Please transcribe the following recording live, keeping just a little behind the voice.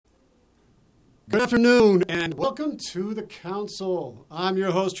Good afternoon and welcome to the Council. I'm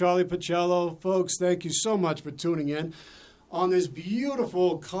your host, Charlie Pacello. Folks, thank you so much for tuning in on this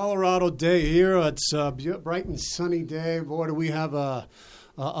beautiful Colorado day here. It's a bright and sunny day. Boy, do we have a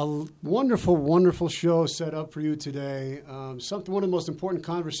wonderful, wonderful show set up for you today. One of the most important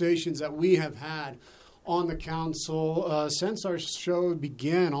conversations that we have had on the Council since our show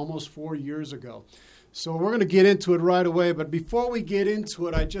began almost 4 years ago. So we're going to get into it right away. But before we get into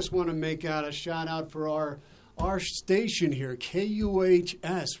it, I just want to make out a shout out for our station here,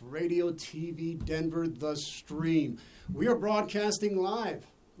 KUHS, Radio TV Denver, The Stream. We are broadcasting live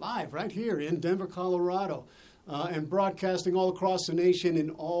right here in Denver, Colorado, and broadcasting all across the nation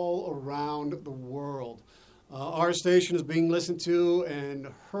and all around the world. Our station is being listened to and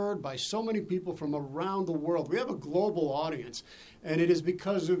heard by so many people from around the world. We have a global audience, and it is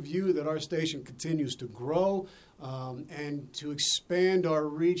because of you that our station continues to grow and to expand our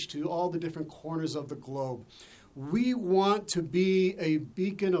reach to all the different corners of the globe. We want to be a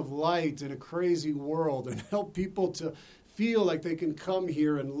beacon of light in a crazy world and help people to feel like they can come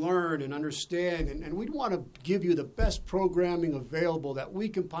here and learn and understand. And we want to give you the best programming available that we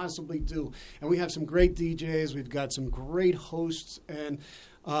can possibly do. And we have some great DJs. We've got some great hosts and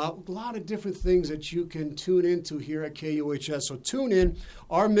a lot of different things that you can tune into here at KUHS. So tune in.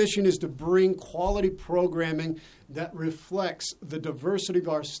 Our mission is to bring quality programming that reflects the diversity of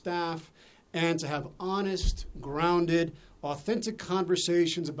our staff and to have honest, grounded, authentic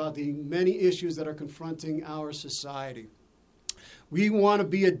conversations about the many issues that are confronting our society. We want to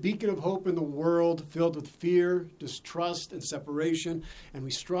be a beacon of hope in the world filled with fear, distrust, and separation, and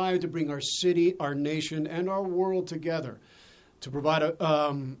we strive to bring our city, our nation, and our world together to provide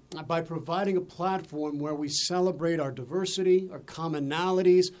by providing a platform where we celebrate our diversity, our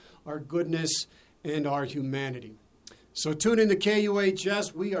commonalities, our goodness, and our humanity. So tune in to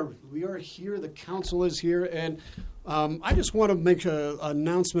KUHS. We are here. The Council is here, and I just want to make an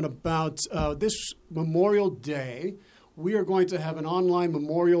announcement about this Memorial Day. We are going to have an online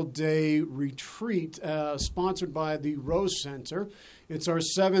Memorial Day retreat sponsored by the Rose Center. It's our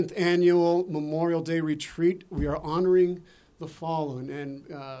 7th annual Memorial Day retreat. We are honoring the fallen and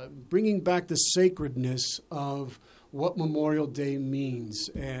bringing back the sacredness of what Memorial Day means.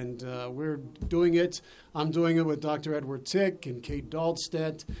 And we're doing it. I'm doing it with Dr. Edward Tick and Kate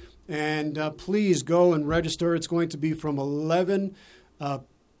Dahlstedt. And please go and register. It's going to be from 11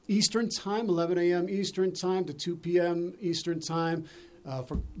 Eastern Time, 11 a.m. Eastern Time to 2 p.m. Eastern Time.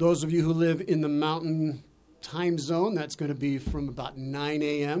 For those of you who live in the Mountain Time Zone, that's going to be from about 9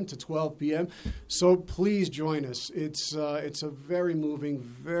 a.m. to 12 p.m. So please join us. It's a very moving,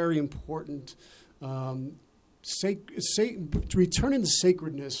 very important returning the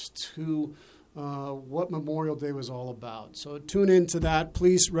sacredness to what Memorial Day was all about. So tune into that.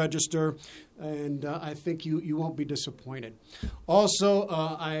 Please register, and I think you won't be disappointed. Also,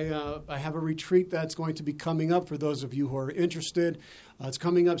 I have a retreat that's going to be coming up for those of you who are interested. It's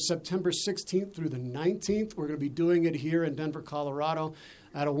coming up September 16th through the 19th. We're going to be doing it here in Denver, Colorado,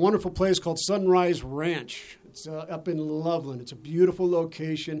 at a wonderful place called Sunrise Ranch. It's up in Loveland. It's a beautiful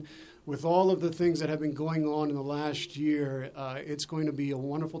location. With all of the things that have been going on in the last year, it's going to be a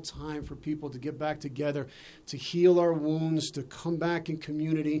wonderful time for people to get back together, to heal our wounds, to come back in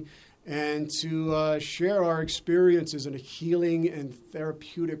community, and to share our experiences in a healing and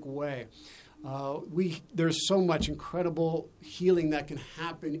therapeutic way. There's so much incredible healing that can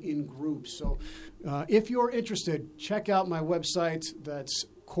happen in groups. So if you're interested, check out my website. That's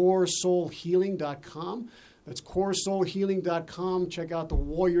coresoulhealing.com. That's coresoulhealing.com. Check out the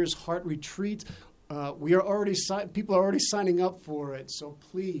Warriors Heart Retreat. People are already signing up for it, so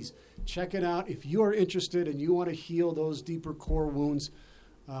please check it out. If you are interested and you want to heal those deeper core wounds,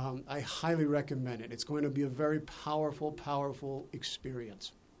 I highly recommend it. It's going to be a very powerful, powerful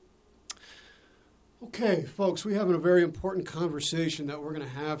experience. Okay, folks, we have a very important conversation that we're going to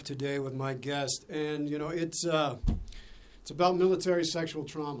have today with my guest, and it's about military sexual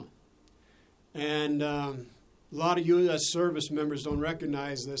trauma. And a lot of U.S. service members don't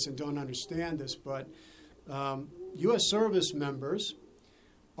recognize this and don't understand this, but U.S. service members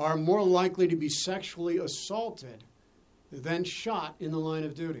are more likely to be sexually assaulted than shot in the line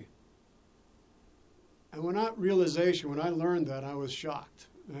of duty. And when I learned that, I was shocked.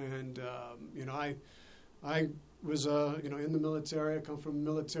 And, I was, in the military. I come from a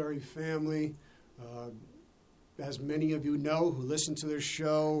military family. As many of you know who listen to this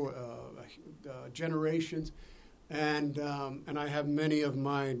show, generations. And I have many of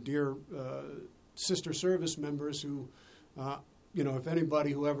my dear sister service members who, if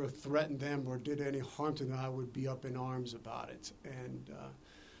anybody who ever threatened them or did any harm to them, I would be up in arms about it. And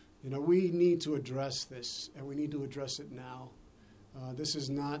We need to address this, and we need to address it now. This is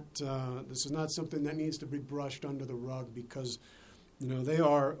not something that needs to be brushed under the rug, because they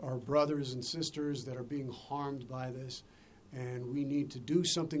are our brothers and sisters that are being harmed by this, and we need to do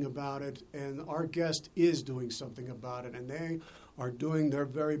something about it. And our guest is doing something about it, and they are doing their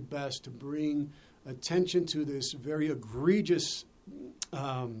very best to bring attention to this very egregious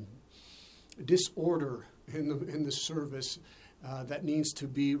disorder in the service that needs to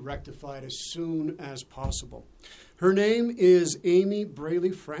be rectified as soon as possible. Her name is Amy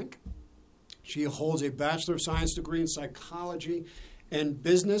Braley Frank. She holds a Bachelor of Science degree in Psychology and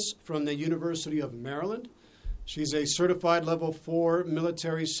Business from the University of Maryland. She's a certified level 4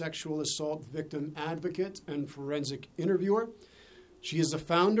 military sexual assault victim advocate and forensic interviewer. She is the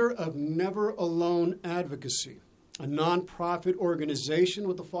founder of Never Alone Advocacy, a nonprofit organization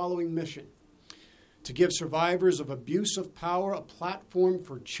with the following mission: to give survivors of abuse of power a platform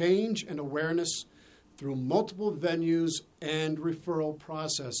for change and awareness through multiple venues and referral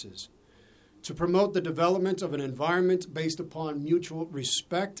processes, to promote the development of an environment based upon mutual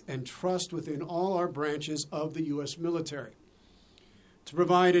respect and trust within all our branches of the U.S. military, to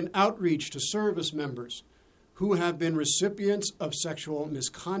provide an outreach to service members who have been recipients of sexual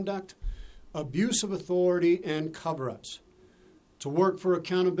misconduct, abuse of authority, and cover-ups, to work for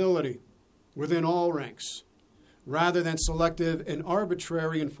accountability within all ranks, rather than selective and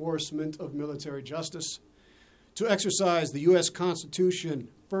arbitrary enforcement of military justice, to exercise the U.S. Constitution,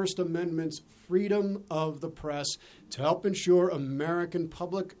 First Amendment's freedom of the press, to help ensure American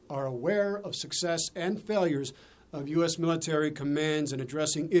public are aware of success and failures of U.S. military commands in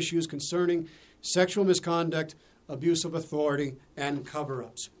addressing issues concerning sexual misconduct, abuse of authority, and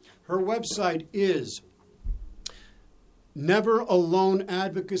cover-ups. Her website is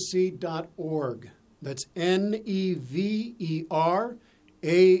neveraloneadvocacy.org. That's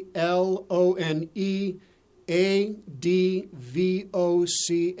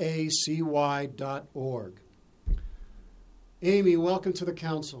Amy, welcome to the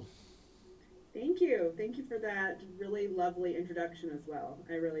council. Thank you. Thank you for that really lovely introduction as well.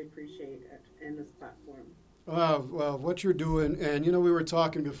 I really appreciate it and this platform. Well, what you're doing, and we were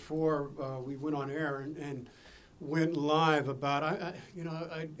talking before we went on air and went live about,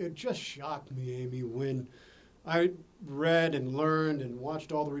 it just shocked me, Amy, when I read and learned and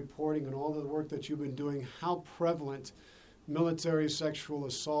watched all the reporting and all the work that you've been doing, how prevalent military sexual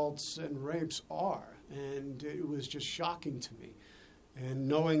assaults and rapes are. And it was just shocking to me. And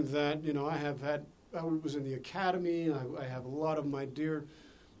knowing that, I was in the academy, I have a lot of my dear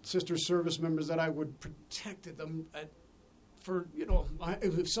sister service members that I would protect them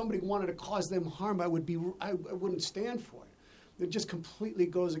if somebody wanted to cause them harm, I wouldn't stand for it. It just completely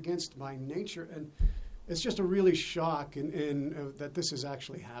goes against my nature, and it's just a really shock in that this is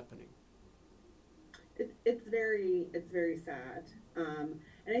actually happening. It's very sad, and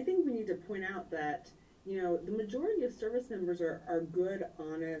I think we need to point out that the majority of service members are good,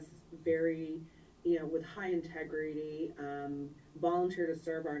 honest, very with high integrity, volunteer to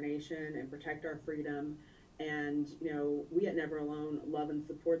serve our nation and protect our freedom. And, we at Never Alone love and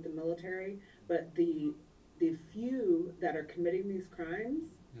support the military, but the few that are committing these crimes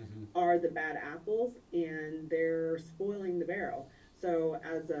are the bad apples, and they're spoiling the barrel. So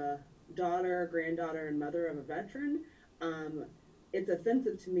as a daughter, granddaughter, and mother of a veteran, it's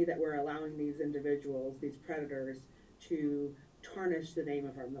offensive to me that we're allowing these individuals, these predators, to tarnish the name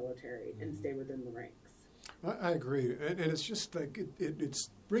of our military and stay within the ranks. I agree. And it's just like it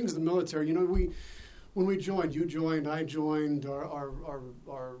brings the military, when we joined, you joined, I joined,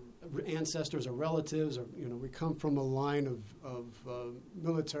 our ancestors, our relatives, we come from a line of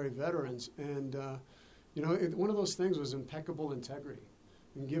military veterans. And, one of those things was impeccable integrity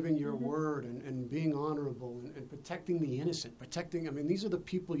and giving your word and being honorable and protecting the innocent, these are the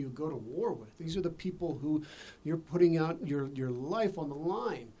people you go to war with. These are the people who you're putting out your life on the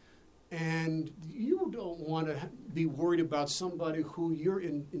line. And you don't want to be worried about somebody who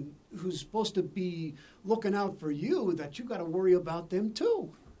who's supposed to be looking out for you, that you got to worry about them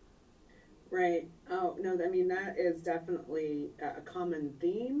too. Right. Oh, no, that is definitely a common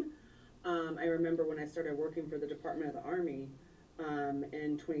theme. I remember when I started working for the Department of the Army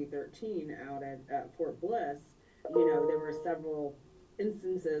in 2013 out at Fort Bliss, there were several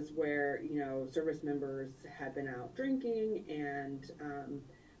instances where, service members had been out drinking, and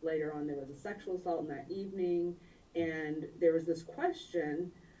later on there was a sexual assault in that evening, and there was this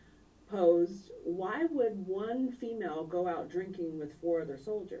question posed: why would one female go out drinking with 4 other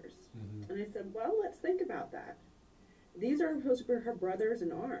soldiers? And I said, well, let's think about that. These are supposed to be her brothers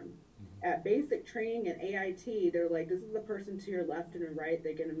in arms. at basic training and AIT, they're like, this is the person to your left and right.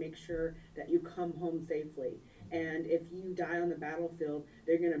 They're going to make sure that you come home safely. And if you die on the battlefield,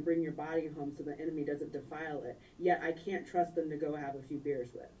 they're going to bring your body home so the enemy doesn't defile it. Yet I can't trust them to go have a few beers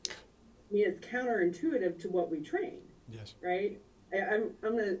with. I mean, it's counterintuitive to what we train. Yes. Right? I'm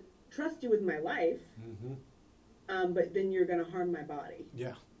going to trust you with my life, but then you're going to harm my body.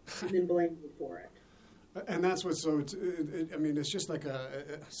 Yeah. And then blame me for it. And that's what's so. I mean, it's just like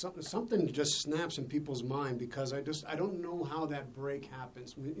something just snaps in people's mind, because I don't know how that break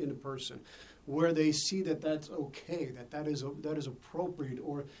happens in a person, where they see that that's okay, that is appropriate,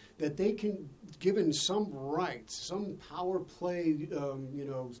 or that they can, given some rights, some power play,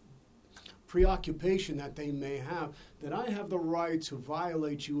 preoccupation that they may have, that I have the right to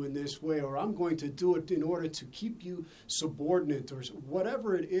violate you in this way, or I'm going to do it in order to keep you subordinate, or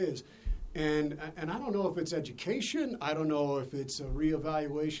whatever it is. And I don't know if it's education, I don't know if it's a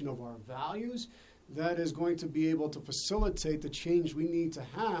reevaluation of our values that is going to be able to facilitate the change we need to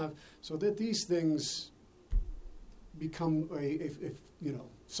have, so that these things become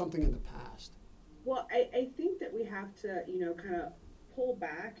something in the past. Well, I think that we have to, kind of pull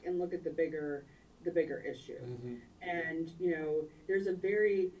back and look at the bigger issue. And, there's a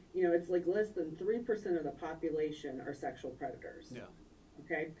very, it's like less than 3% of the population are sexual predators. Yeah.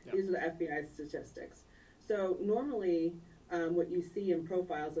 Okay? Yep. These are the FBI statistics. So normally what you see in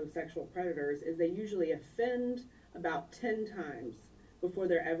profiles of sexual predators is they usually offend about 10 times before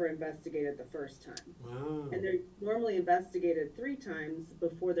they're ever investigated the first time. Wow. And they're normally investigated 3 times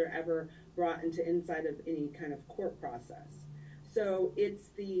before they're ever brought inside of any kind of court process. So it's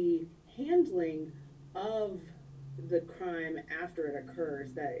the handling of the crime after it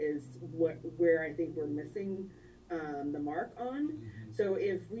occurs that is where I think we're missing the mark on. So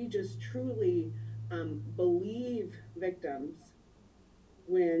if we just truly believe victims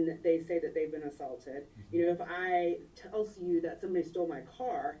when they say that they've been assaulted, if I tell you that somebody stole my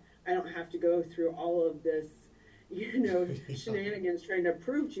car, I don't have to go through all of this, shenanigans trying to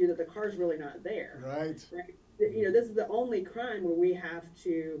prove to you that the car's really not there. Right. This is the only crime where we have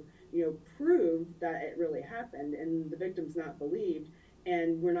to, prove that it really happened, and the victim's not believed,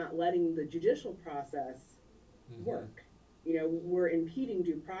 and we're not letting the judicial process work. We're impeding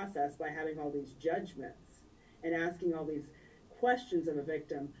due process by having all these judgments and asking all these questions of a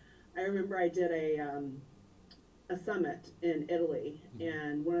victim. I remember I did a summit in Italy,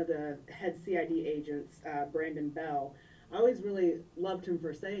 and one of the head CID agents, Brandon Bell, I always really loved him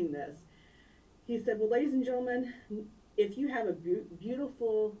for saying this. He said, well, ladies and gentlemen, if you have a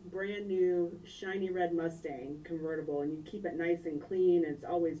beautiful, brand new, shiny red Mustang convertible, and you keep it nice and clean, and it's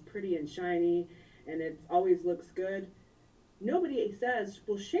always pretty and shiny, and it always looks good, nobody says,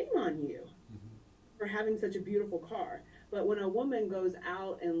 well, shame on you for having such a beautiful car. But when a woman goes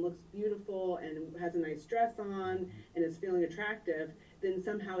out and looks beautiful and has a nice dress on and is feeling attractive, then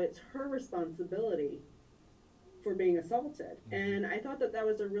somehow it's her responsibility for being assaulted. And I thought that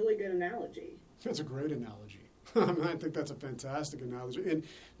was a really good analogy. That's a great analogy. I think that's a fantastic analogy. And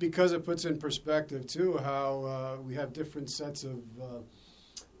because it puts in perspective, too, how we have different sets of,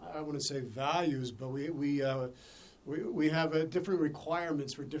 I wouldn't say values, but we have different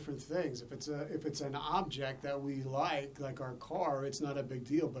requirements for different things. If it's an object that we like our car, it's not a big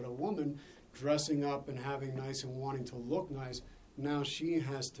deal. But a woman dressing up and having nice and wanting to look nice, now she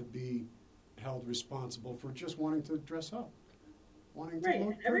has to be held responsible for just wanting to dress up, wanting to look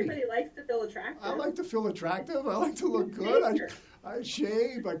pretty. Everybody likes to feel attractive. I like to feel attractive. I like to look good. I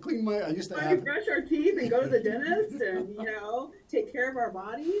shave. I clean my. I used to have. We brush our teeth and go to the dentist, and take care of our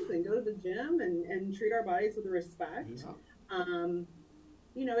bodies and go to the gym and treat our bodies with respect. Yeah.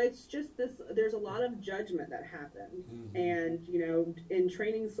 It's just this. There's a lot of judgment that happens, and in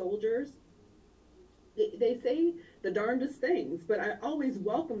training soldiers, they say the darndest things, but I always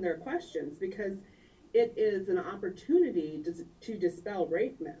welcome their questions, because it is an opportunity to dispel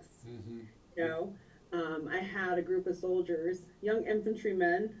rape myths. I had a group of soldiers, young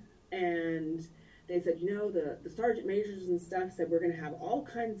infantrymen, and they said, the sergeant majors and stuff said we're going to have all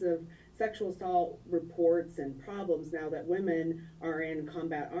kinds of sexual assault reports and problems now that women are in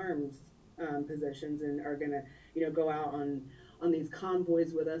combat arms positions and are going to, go out on these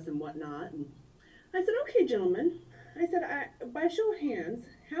convoys with us and whatnot. And I said, okay, gentlemen. I said, by show of hands,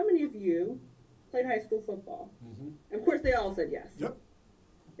 how many of you played high school football? And of course, they all said yes. Yep.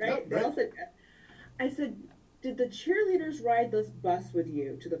 Right? Yep, they all said yes. I said, did the cheerleaders ride this bus with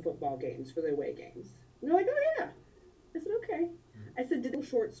you to the football games for the away games? And they're like, oh, yeah. I said, okay. I said, did they have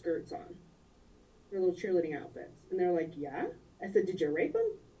short skirts on? Their little cheerleading outfits. And they're like, yeah. I said, did you rape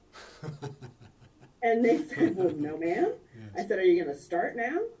them? And they said, well, no, ma'am. Yes. I said, are you going to start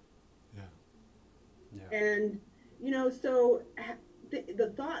now? Yeah. And, so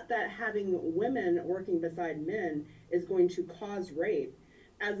the thought that having women working beside men is going to cause rape,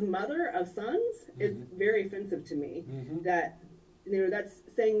 as mother of sons, is very offensive to me. That, that's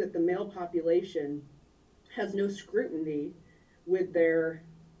saying that the male population has no scrutiny with their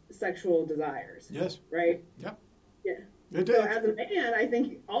sexual desires. Yes. Right? Yep. Yeah. It So is. as a man, I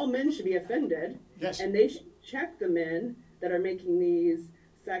think all men should be offended. Yes. And they should check the men that are making these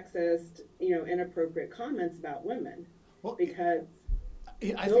sexist, inappropriate comments about women. Well, because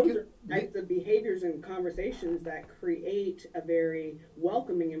I those think are types of behaviors and conversations that create a very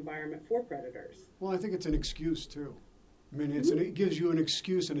welcoming environment for predators. Well, I think it's an excuse, too. I mean, it gives you an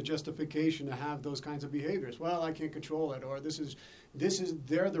excuse and a justification to have those kinds of behaviors. Well, I can't control it, or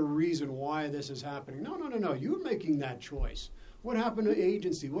they're the reason why this is happening. No. You're making that choice. What happened to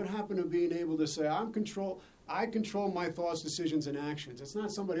agency? What happened to being able to say, I control my thoughts, decisions, and actions? It's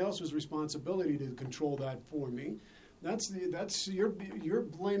not somebody else's responsibility to control that for me. You're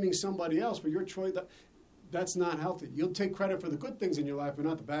blaming somebody else for your choice. That's not healthy. You'll take credit for the good things in your life, but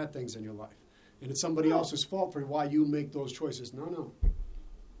not the bad things in your life. And it's somebody else's fault for why you make those choices. No.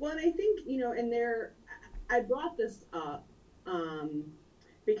 Well, and I think, I brought this up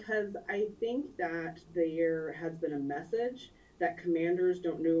because I think that there has been a message that commanders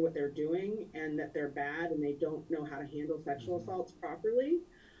don't know what they're doing and that they're bad and they don't know how to handle sexual assaults properly.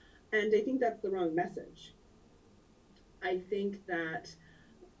 And I think that's the wrong message. I think that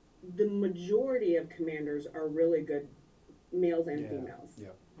the majority of commanders are really good males and females. Yeah,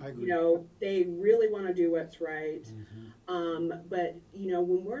 I agree. They really want to do what's right. But,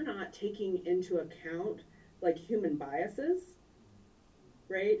 when we're not taking into account, like, human biases,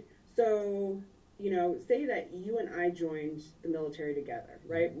 right? So, say that you and I joined the military together,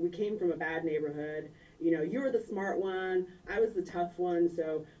 right? We came from a bad neighborhood. You were the smart one. I was the tough one.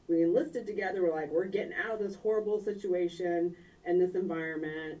 So we enlisted together. We're like, we're getting out of this horrible situation and this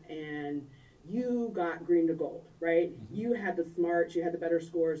environment. And you got green to gold, right? You had the smarts. You had the better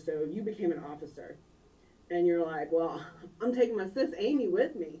scores. So you became an officer. And you're like, well, I'm taking my sis Amy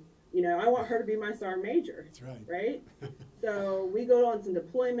with me. I want her to be my sergeant major. That's right. Right? So we go on some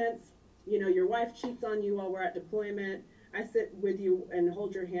deployments. Your wife cheats on you while we're at deployment. I sit with you and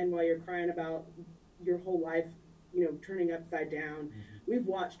hold your hand while you're crying about your whole life, turning upside down. We've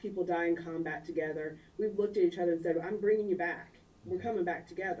watched people die in combat together. We've looked at each other and said, I'm bringing you back. We're coming back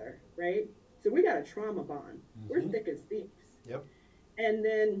together, right? So we got a trauma bond. We're thick as thieves. Yep. And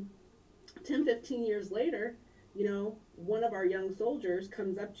then 10, 15 years later, one of our young soldiers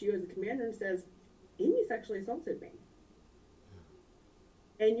comes up to you as a commander and says, Amy sexually assaulted me.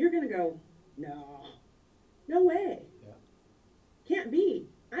 And you're going to go, no way. Yeah. Can't be.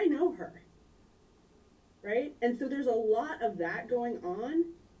 I know her. Right? And so there's a lot of that going on,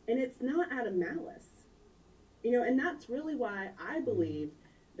 and it's not out of malice. And that's really why I believe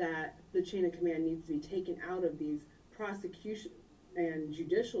that the chain of command needs to be taken out of these prosecution and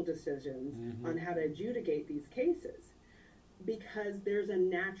judicial decisions on how to adjudicate these cases, because there's a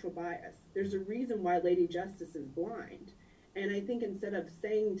natural bias. There's a reason why Lady Justice is blind. And I think instead of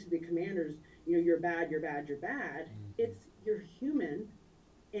saying to the commanders, you're bad, it's you're human,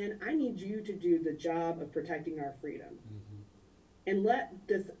 and I need you to do the job of protecting our freedom. And let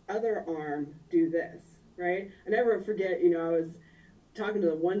this other arm do this, right? I never forget, I was talking to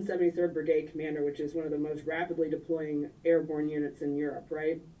the 173rd Brigade commander, which is one of the most rapidly deploying airborne units in Europe,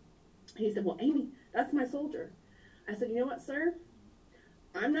 right? He said, well, Amy, that's my soldier. I said, you know what, sir?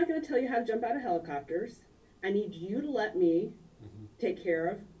 I'm not going to tell you how to jump out of helicopters. I need you to let me take care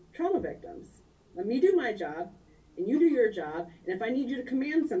of trauma victims. Let me do my job, and you do your job, and if I need you to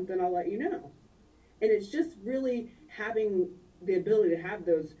command something, I'll let you know. And it's just really having the ability to have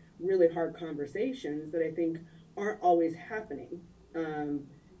those really hard conversations that I think aren't always happening.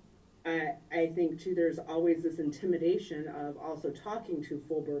 I think, too, there's always this intimidation of also talking to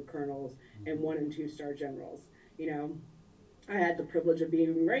full bird colonels and 1- and 2-star generals. I had the privilege of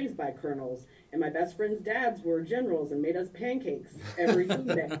being raised by colonels, and my best friend's dads were generals and made us pancakes every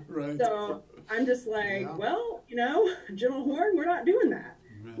Tuesday. Right. So I'm just like, well, General Horn, we're not doing that,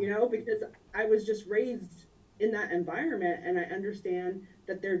 because I was just raised in that environment, and I understand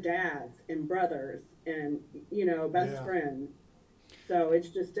that they're dads and brothers and, best friends. So it's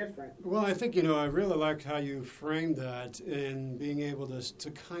just different. Well, I think, I really like how you framed that and being able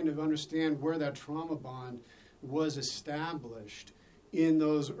to kind of understand where that trauma bond was established in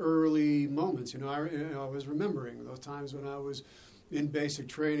those early moments. I was remembering those times when I was in basic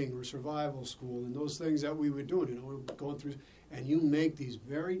training or survival school and those things that we were doing. We were going through, and you make these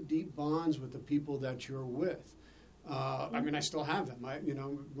very deep bonds with the people that you're with. I mean, I still have them. My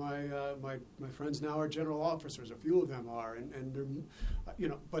friends now are general officers. A few of them are, and they're,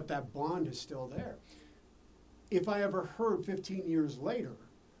 but that bond is still there. If I ever heard 15 years later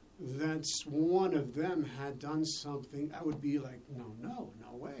that one of them had done something, I would be like, no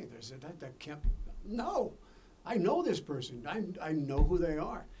way. That can't. No, I know this person. I know who they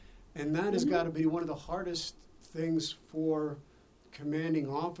are, and that has got to be one of the hardest things for commanding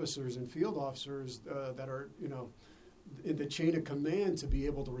officers and field officers that are, in the chain of command, to be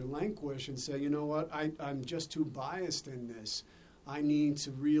able to relinquish and say, you know what, I'm just too biased in this. I need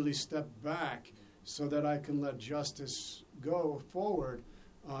to really step back so that I can let justice go forward,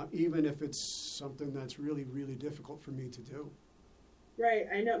 even if it's something that's really, really difficult for me to do. Right.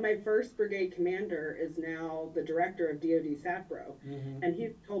 I know my 1st Brigade commander is now the director of DOD SAPRO, and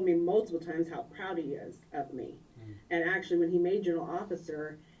he's told me multiple times how proud he is of me. And actually, when he made general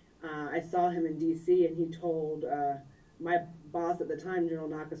officer, I saw him in D.C., and he told my boss at the time, General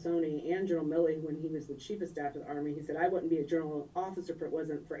Nakasone, and General Milley, when he was the chief of staff of the Army, he said, I wouldn't be a general officer if it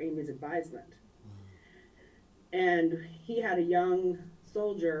wasn't for Amy's advisement. And he had a young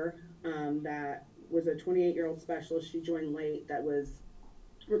soldier that was a 28-year-old specialist. She joined late, that was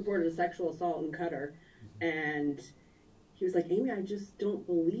reported a sexual assault in Qatar. And he was like, Amy, I just don't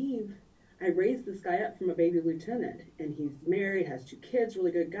believe I raised this guy up from a baby lieutenant. And he's married, has 2 kids,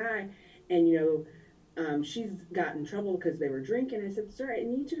 really good guy. And, she's got in trouble because they were drinking. I said, sir, I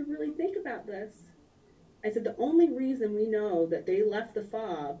need you to really think about this. I said, the only reason we know that they left the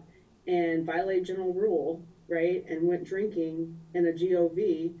FOB and violated general rule, right, and went drinking in a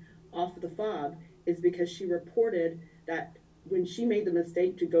GOV off of the FOB is because she reported that when she made the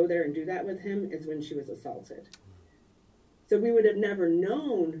mistake to go there and do that with him is when she was assaulted. So we would have never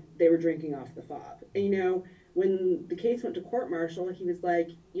known they were drinking off the FOB. And, when the case went to court-martial, he was like,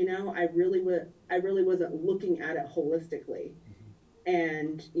 I really wasn't looking at it holistically.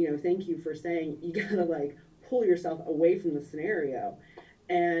 And, thank you for saying you got to, pull yourself away from the scenario.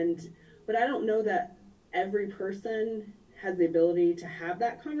 But I don't know that every person has the ability to have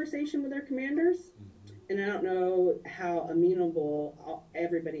that conversation with their commanders. And I don't know how amenable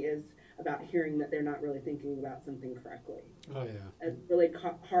everybody is about hearing that they're not really thinking about something correctly. Oh, yeah. It's a really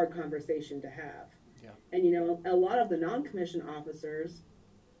hard conversation to have. Yeah. And, a lot of the non-commissioned officers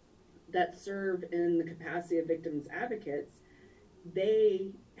that serve in the capacity of victims advocates, they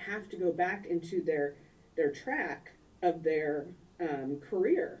have to go back into their track of their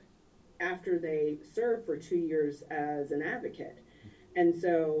career after they serve for 2 years as an advocate. And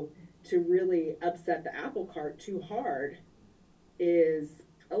so to really upset the apple cart too hard is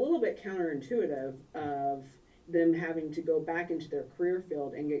a little bit counterintuitive of them having to go back into their career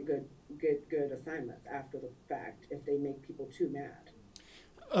field and get good assignments after the fact if they make people too mad.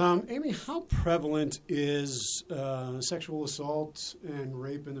 Amy, how prevalent is sexual assault and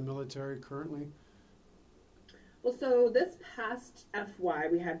rape in the military currently? Well, so this past FY,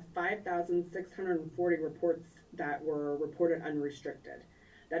 we had 5,640 reports that were reported unrestricted.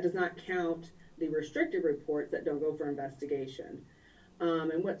 That does not count the restricted reports that don't go for investigation.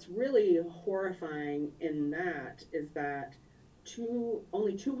 And what's really horrifying in that is that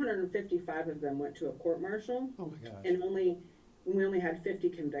only 255 of them went to a court-martial. Oh my gosh. And we only had 50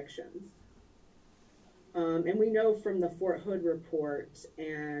 convictions. And we know from the Fort Hood report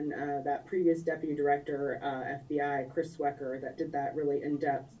and that previous deputy director, FBI, Chris Swecker, that did that really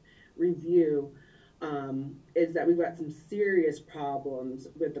in-depth review, is that we've got some serious problems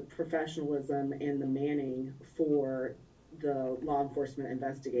with the professionalism and the manning for the law enforcement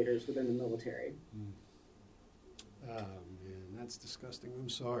investigators within the military. Oh, man, that's disgusting. I'm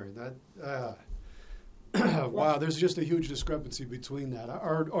sorry. Wow, there's just a huge discrepancy between that.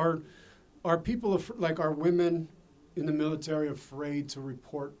 Are people, are women in the military afraid to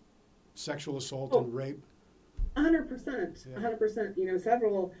report sexual assault and rape? 100%. Yeah. 100%.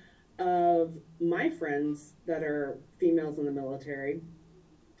 Several of my friends that are females in the military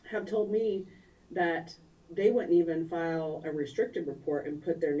have told me that they wouldn't even file a restricted report and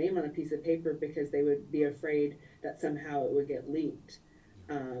put their name on a piece of paper because they would be afraid that somehow it would get leaked,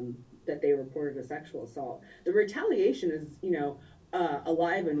 that they reported a sexual assault. The retaliation is,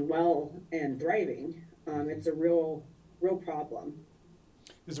 alive and well and thriving. It's a real problem.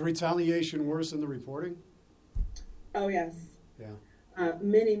 Is the retaliation worse than the reporting? Oh, yes. Yeah.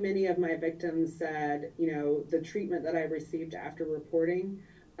 Many of my victims said, the treatment that I received after reporting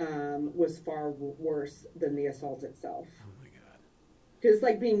was far worse than the assault itself. Oh, my God. Because it's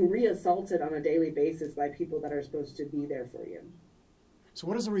like being re-assaulted on a daily basis by people that are supposed to be there for you. So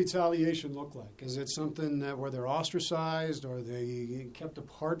what does the retaliation look like? Is it something where they're ostracized, or they kept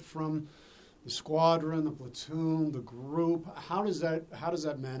apart from the squadron, the platoon, the group? How does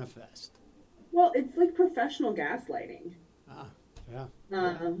that manifest? Well, it's like professional gaslighting. Yeah.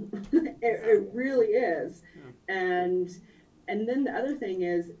 It really is. Yeah. And then the other thing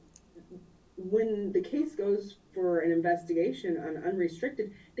is, when the case goes for an investigation on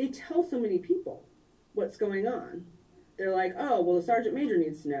unrestricted, they tell so many people what's going on. They're like, oh, well, the sergeant major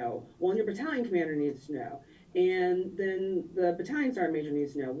needs to know. Well, and your battalion commander needs to know. And then the battalion sergeant major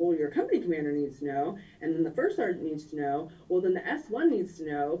needs to know. Well, your company commander needs to know. And then the first sergeant needs to know. Well, then the S1 needs to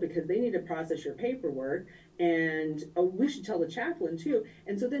know because they need to process your paperwork. And oh, we should tell the chaplain too.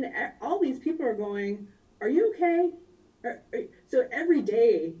 And so then all these people are going, are you okay? So every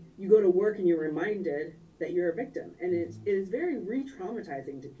day you go to work and you're reminded that you're a victim. And it is very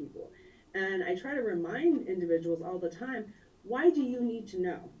re-traumatizing to people. And I try to remind individuals all the time, why do you need to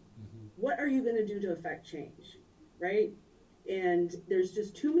know? What are you going to do to affect change, right? And there's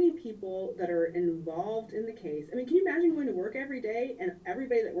just too many people that are involved in the case. I mean, can you imagine going to work every day and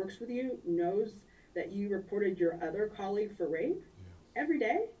everybody that works with you knows that you reported your other colleague for rape every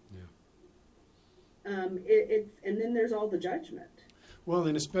day? And then there's all the judgment. Well,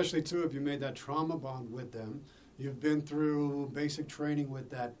 and especially, too, if you made that trauma bond with them, you've been through basic training with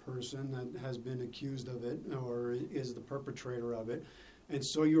that person that has been accused of it or is the perpetrator of it. And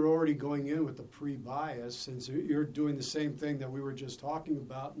so you're already going in with the pre-bias, and so you're doing the same thing that we were just talking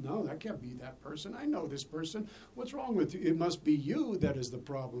about. No, that can't be that person. I know this person. What's wrong with you? It must be you that is the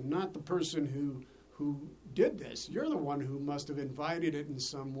problem, not the person who did this. You're the one who must have invited it in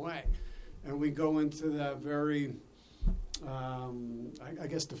some way. And we go into that very, I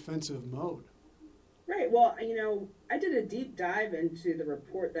guess, defensive mode. Right. Well, I did a deep dive into the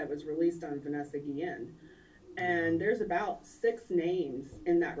report that was released on Vanessa Guillen. And there's about 6 names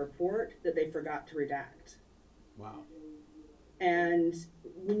in that report that they forgot to redact. Wow. And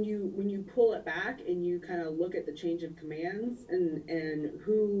when you pull it back and you kind of look at the change of commands and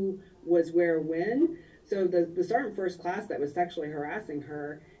who was where when, so the sergeant first class that was sexually harassing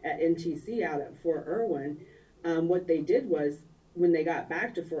her at NTC out at Fort Irwin, what they did was when they got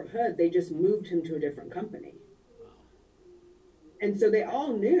back to Fort Hood, they just moved him to a different company. And so they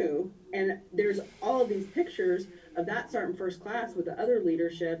all knew, and there's all of these pictures of that sergeant first class with the other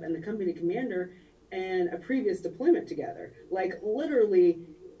leadership and the company commander and a previous deployment together. Like literally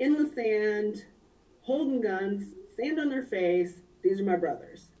in the sand, holding guns, sand on their face, these are my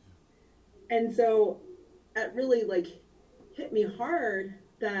brothers. And so it really hit me hard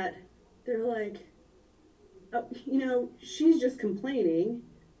that they're like, oh, she's just complaining.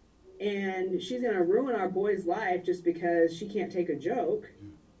 And she's going to ruin our boy's life just because she can't take a joke.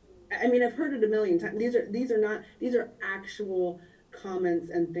 I mean, I've heard it a million times. These are actual comments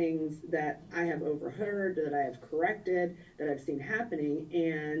and things that I have overheard, that I have corrected, that I've seen happening.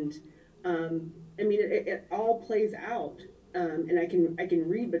 And I mean, it all plays out, and I can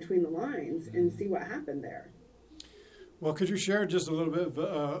read between the lines and see what happened there. Well, could you share just a little bit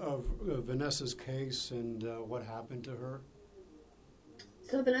of Vanessa's case and what happened to her?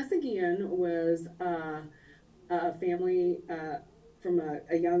 So Vanessa Guillen was a family from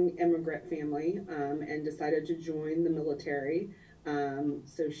a young immigrant family and decided to join the military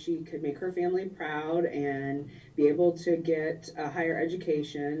so she could make her family proud and be able to get a higher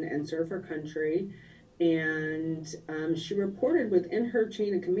education and serve her country. And she reported within her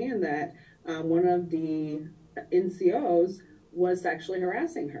chain of command that one of the NCOs was sexually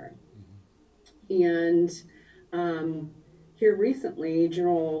harassing her. And here recently,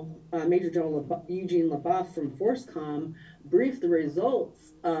 Major General Eugene LaBeouf from FORCECOM briefed the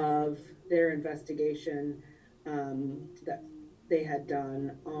results of their investigation that they had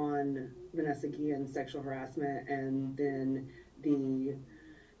done on Vanessa Guillen's sexual harassment and then the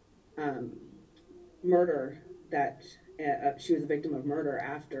murder that she was a victim of murder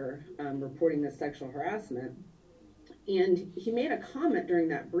after reporting this sexual harassment. And he made a comment during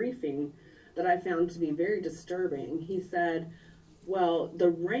that briefing that I found to be very disturbing. He said, well, the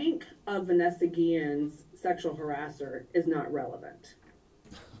rank of Vanessa Guillen's sexual harasser is not relevant.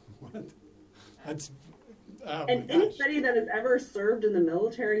 What? And anybody that has ever served in the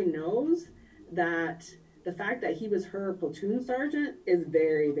military knows that the fact that he was her platoon sergeant is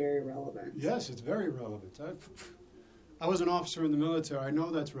very, very relevant. Yes, it's very relevant. I was an officer in the military. I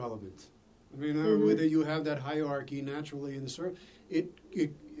know that's relevant. I mean, whether you have that hierarchy naturally in the service,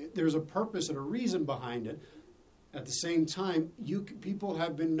 there's a purpose and a reason behind it. At the same time, people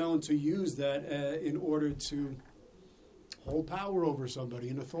have been known to use that in order to hold power over somebody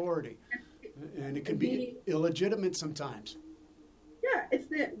in authority, and it can be illegitimate sometimes. Yeah,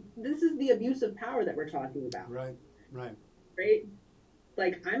 this is the abuse of power that we're talking about. Right.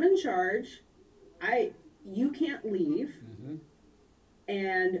 Like, I'm in charge, you can't leave, Mm-hmm.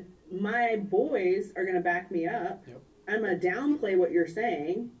 and my boys are going to back me up. Yep. I'm going to downplay what you're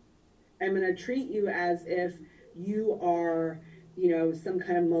saying. I'm going to treat you as if you are, some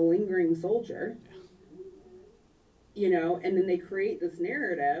kind of malingering soldier, and then they create this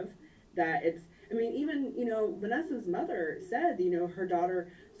narrative that even, Vanessa's mother said, her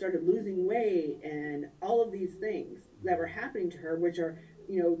daughter started losing weight and all of these things that were happening to her, which are,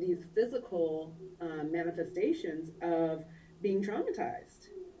 these physical manifestations of being traumatized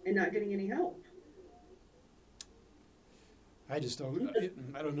and not getting any help. I just don't.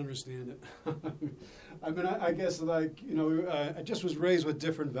 I don't understand it. I mean, I guess I just was raised with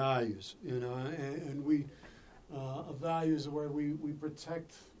different values, and we values where we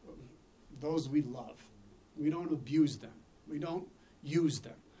protect those we love. We don't abuse them. We don't use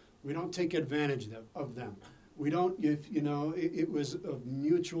them. We don't take advantage of them. We don't. It was of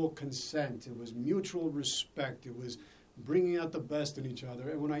mutual consent. It was mutual respect. It was bringing out the best in each other.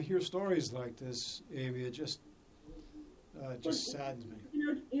 And when I hear stories like this, Amy, it just saddens me.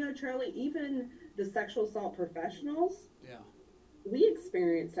 Charlie, even the sexual assault professionals, yeah, we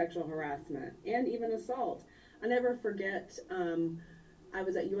experience sexual harassment and even assault. I never forget, I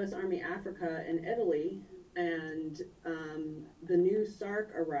was at U.S. Army Africa in Italy, and the new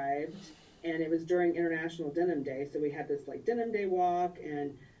SARC arrived, and it was during International Denim Day, so we had this Denim Day walk,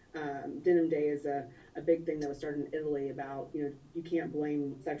 and Denim Day is a big thing that was started in Italy about, you can't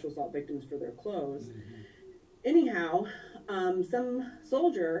blame sexual assault victims for their clothes. Mm-hmm. Anyhow, some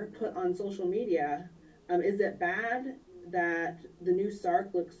soldier put on social media, is it bad that the new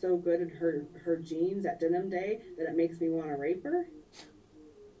SARC looks so good in her jeans at Denim Day that it makes me want to rape her?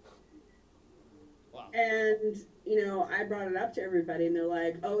 Wow. And, I brought it up to everybody, and they're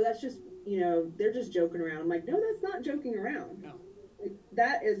like, oh, that's just, they're just joking around. I'm like, no, that's not joking around. No.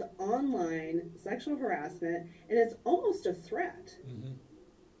 That is online sexual harassment, and it's almost a threat. Mm-hmm.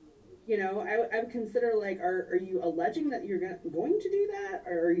 I would consider, are you alleging that you're going to do that?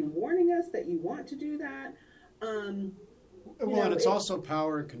 Or are you warning us that you want to do that? And it's also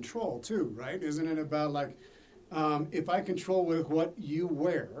power and control, too, right? Isn't it about, if I control with what you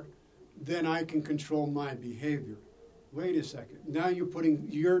wear, then I can control my behavior. Wait a second. Now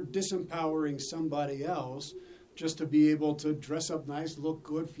you're disempowering somebody else just to be able to dress up nice, look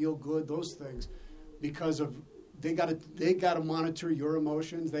good, feel good, those things, because of they got to monitor your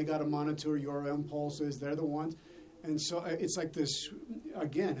emotions, they got to monitor your impulses. They're the ones, and so it's like this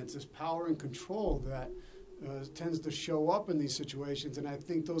again. It's this power and control that tends to show up in these situations, and I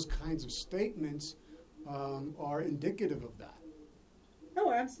think those kinds of statements are indicative of that.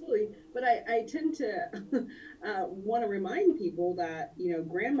 Oh, absolutely. But I tend to want to remind people that,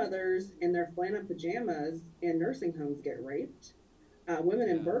 grandmothers in their flannel pajamas in nursing homes get raped. Women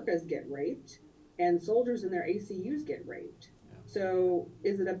in burqas get raped. And soldiers in their ACUs get raped. Yeah. So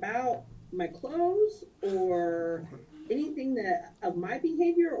is it about my clothes or anything of my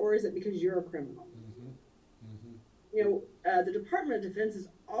behavior, or is it because you're a criminal? Mm-hmm. Mm-hmm. The Department of Defense is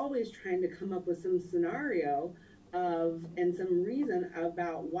always trying to come up with some scenario and some reason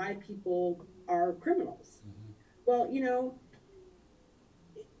about why people are criminals. Mm-hmm. Well,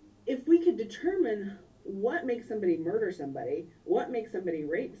 if we could determine what makes somebody murder somebody, what makes somebody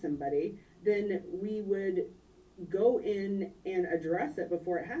rape somebody, then we would go in and address it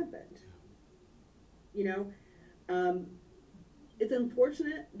before it happened. It's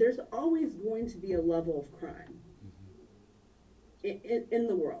unfortunate. There's always going to be a level of crime in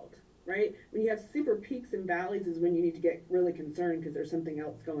the world, right? When you have super peaks and valleys is when you need to get really concerned because there's something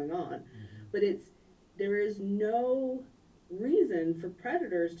else going on. Mm-hmm. But there is no reason for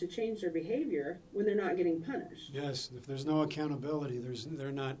predators to change their behavior when they're not getting punished. Yes, if there's no accountability,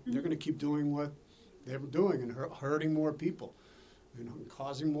 they're going to keep doing what they're doing and hurting more people, and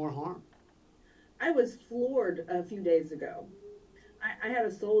causing more harm. I was floored a few days ago. I had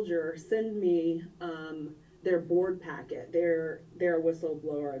a soldier send me their board packet. They're a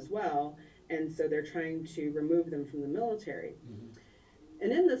whistleblower as well, and so they're trying to remove them from the military. Mm-hmm.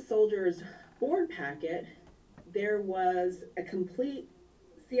 And in the soldier's board packet, there was a complete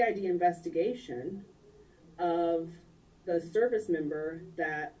CID investigation of the service member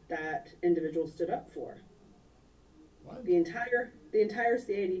that individual stood up for. What? The entire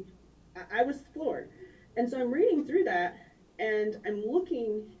CID. I was floored. And so I'm reading through that, and I'm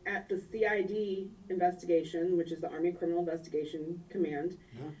looking at the CID investigation, which is the Army Criminal Investigation Command,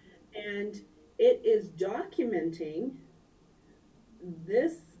 and it is documenting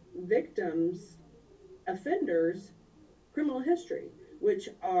this victim's offenders' criminal history, which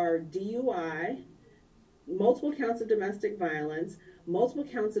are DUI, multiple counts of domestic violence, multiple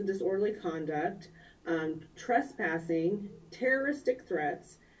counts of disorderly conduct, trespassing, terroristic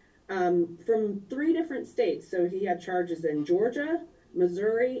threats, from 3 different states. So he had charges in Georgia,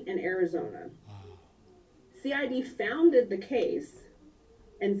 Missouri, and Arizona. CID founded the case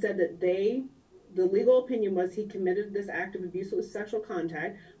and said that the legal opinion was he committed this act of abusive sexual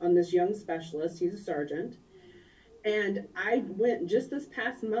contact on this young specialist. He's a sergeant. And I went just this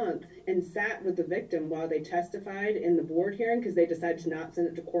past month and sat with the victim while they testified in the board hearing, because they decided to not send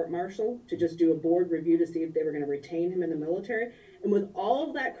it to court-martial, to just do a board review to see if they were going to retain him in the military. And with all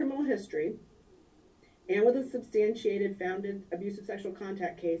of that criminal history, and with a substantiated, founded abusive sexual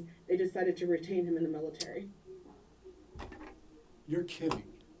contact case, they decided to retain him in the military. You're kidding.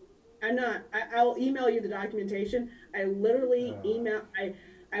 I'm not. I'll email you the documentation. I literally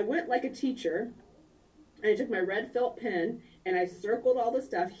I went like a teacher. I took my red felt pen and I circled all the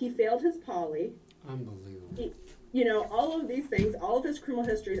stuff. He failed his poly. Unbelievable. All of these things, all of his criminal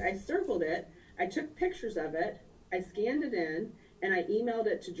histories, I circled it. I took pictures of it. I scanned it in, and I emailed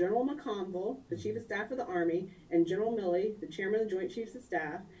it to General McConville, the Chief of Staff of the Army, and General Milley, the Chairman of the Joint Chiefs of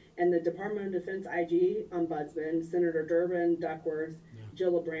Staff, and the Department of Defense IG Ombudsman, Senator Durbin, Duckworth,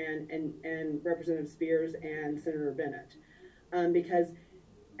 Jill LeBrand, and Representative Spears, and Senator Bennett. Because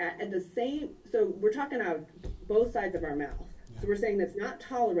so we're talking out of both sides of our mouth. So we're saying that's not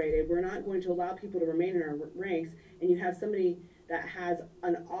tolerated. We're not going to allow people to remain in our ranks. And you have somebody that has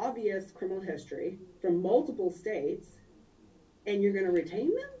an obvious criminal history from multiple states, and you're going to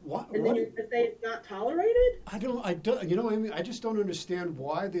retain them? Then you're going to say it's not tolerated? I don't. You know what I mean? I just don't understand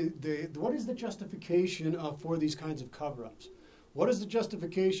why what is the justification for these kinds of cover-ups? What is the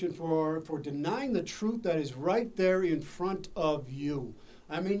justification for denying the truth that is right there in front of you?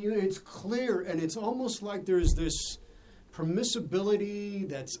 I mean, it's clear, and it's almost like there's this permissibility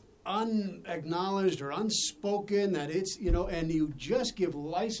that's unacknowledged or unspoken, that it's, and you just give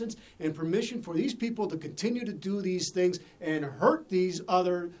license and permission for these people to continue to do these things and hurt these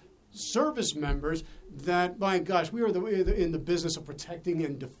other service members that, my gosh, we are in the business of protecting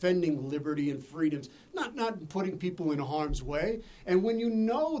and defending liberty and freedoms, not putting people in harm's way. And when you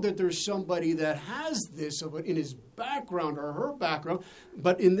know that there's somebody that has this in his background or her background,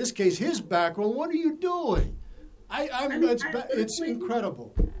 but in this case, his background, what are you doing? It's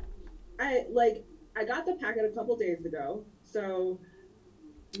incredible. I got the packet a couple days ago. So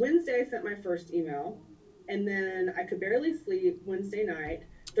Wednesday I sent my first email, and then I could barely sleep Wednesday night.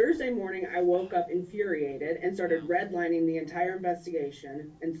 Thursday morning, I woke up infuriated and started redlining the entire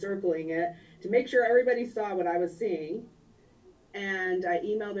investigation and circling it to make sure everybody saw what I was seeing. And I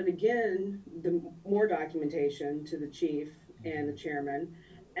emailed it again, more documentation to the chief and the chairman.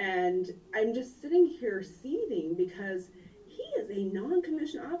 And I'm just sitting here seething because he is a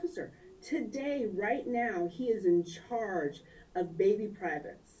non-commissioned officer. Today, right now, he is in charge of baby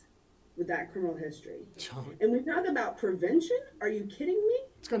privates with that criminal history. And we talk about prevention? Are you kidding me?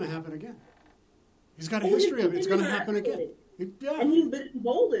 It's going to happen again. He's got a history of it. It's going to happen again. And he's been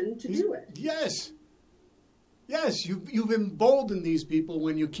emboldened to do it. Yes. Yes, you've emboldened these people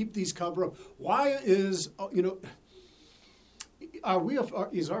when you keep these cover-up. Why is,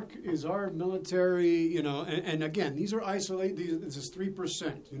 is our military, and again, these are isolated, this is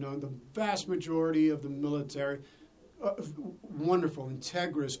 3%, the vast majority of the military, wonderful,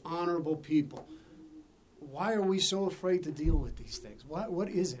 integrous, honorable people. Why are we so afraid to deal with these things? What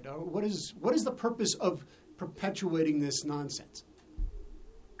is it? What is the purpose of perpetuating this nonsense?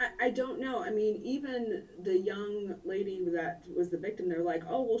 I don't know. I mean, even the young lady that was the victim, they're like,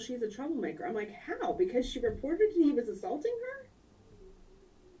 oh, well, she's a troublemaker. I'm like, how? Because she reported he was assaulting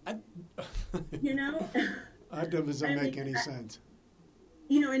her? That doesn't make any sense.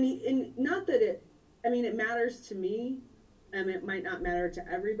 And not that it matters to me. It might not matter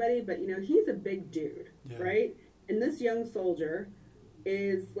to everybody, but, he's a big dude, right? And this young soldier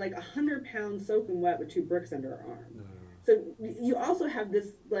is like 100 pounds soaking wet with 2 bricks under her arm. No. So you also have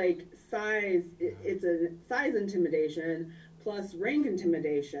this, size, it's a size intimidation plus rank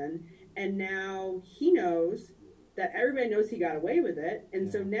intimidation, and now he knows that everybody knows he got away with it,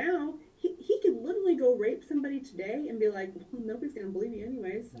 and so now he could literally go rape somebody today and be like, well, nobody's going to believe you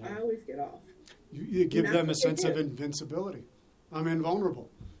anyways. I always get off. You give them a sense of invincibility. I'm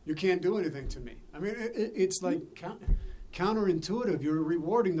invulnerable. You can't do anything to me. I mean, it's like counterintuitive. You're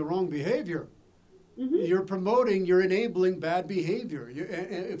rewarding the wrong behavior. Mm-hmm. You're enabling bad behavior.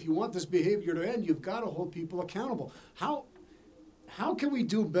 If you want this behavior to end, you've got to hold people accountable. How can we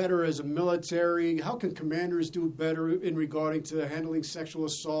do better as a military? How can commanders do better in regarding to handling sexual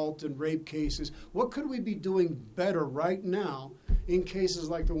assault and rape cases? What could we be doing better right now in cases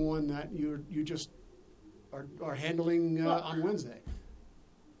like the one that you just are handling on Wednesday?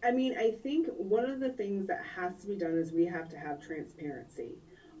 I mean, I think one of the things that has to be done is we have to have transparency.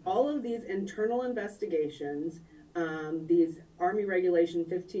 All of these internal investigations, these Army Regulation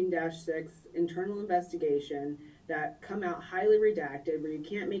 15-6 internal investigation that come out highly redacted, where you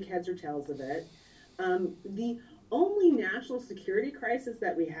can't make heads or tails of it. The only national security crisis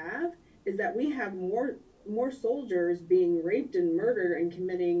that we have is that we have more soldiers being raped and murdered and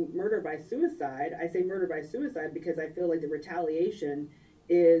committing murder by suicide. I say murder by suicide because I feel like the retaliation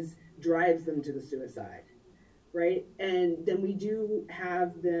drives them to the suicide, right? And then we do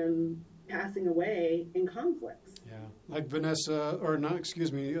have them passing away in conflicts. Yeah, like LaVena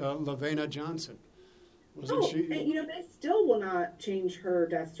Johnson. Wasn't she? And, they still will not change her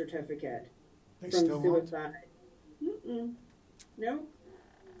death certificate from suicide. No.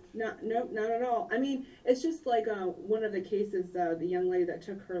 Not at all. I mean, it's just like one of the cases, the young lady that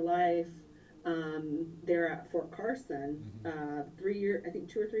took her life there at Fort Carson, 2 or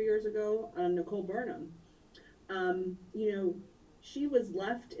 3 years ago, Nicole Burnham. She was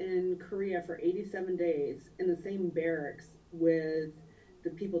left in Korea for 87 days in the same barracks with the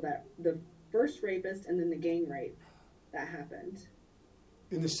people the first rapist and then the gang rape that happened.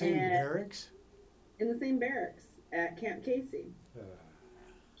 In the same barracks? In the same barracks at Camp Casey.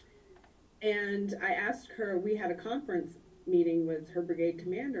 And I asked her, we had a conference meeting with her brigade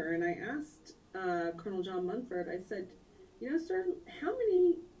commander, and I asked Colonel John Munford, I said, sir, how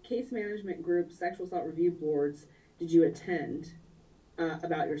many case management groups, sexual assault review boards did you attend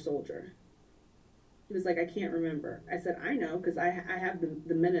about your soldier? He was like, I can't remember. I said, I know, because I have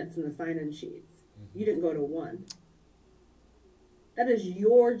the minutes and the sign-in sheets. Mm-hmm. You didn't go to one. That is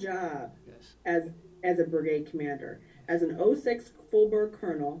your job as a brigade commander. As an 06 full-bird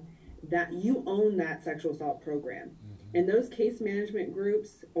colonel, that you own that sexual assault program. Mm-hmm. And those case management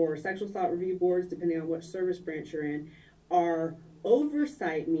groups or sexual assault review boards, depending on which service branch you're in, are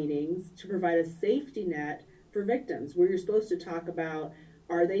oversight meetings to provide a safety net for victims, where you're supposed to talk about,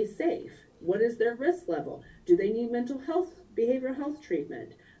 are they safe? What is their risk level? Do they need mental health, behavioral health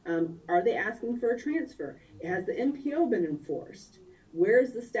treatment? Are they asking for a transfer? Has the MPO been enforced? Where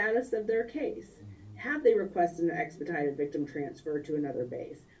is the status of their case? Have they requested an expedited victim transfer to another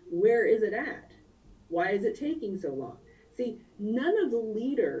base? Where is it at? Why is it taking so long? See, none of the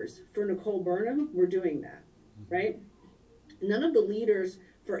leaders for Nicole Burnham were doing that, right? None of the leaders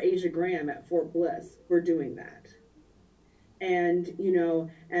for Asia Graham at Fort Bliss were doing that. And,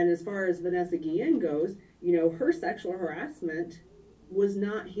 and as far as Vanessa Guillen goes, her sexual harassment was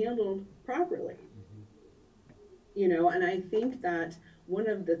not handled properly. And I think that one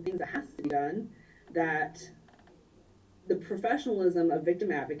of the things that has to be done, that the professionalism of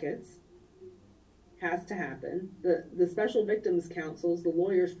victim advocates has to happen. The special victims councils, the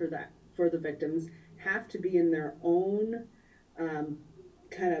lawyers for the victims, have to be in their own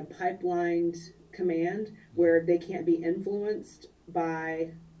kind of pipelined command, where they can't be influenced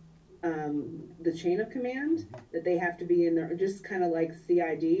by the chain of command, that they have to be in there, just kind of like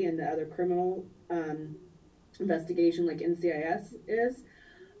CID and the other criminal investigation like NCIS is,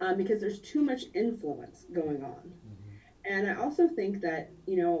 because there's too much influence going on. And I also think that,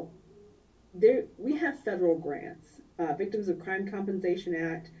 we have federal grants, Victims of Crime Compensation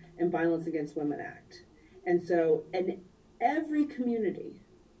Act and Violence Against Women Act. And so, and every community,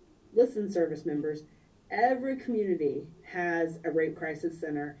 listen, service members, every community has a rape crisis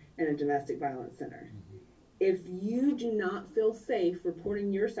center and a domestic violence center. If you do not feel safe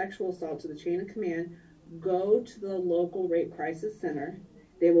reporting your sexual assault to the chain of command, go to the local rape crisis center.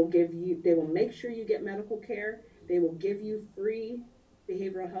 They will make sure you get medical care. They will give you free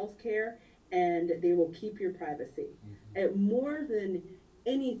behavioral health care, and they will keep your privacy. And more than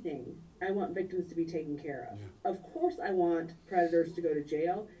anything, I want victims to be taken care of. Yeah. Of course, I want predators to go to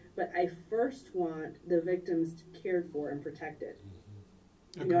jail, but I first want the victims cared for and protected.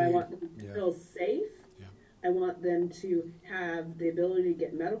 I want them to feel safe. Yeah. I want them to have the ability to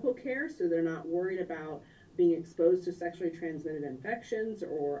get medical care, so they're not worried about being exposed to sexually transmitted infections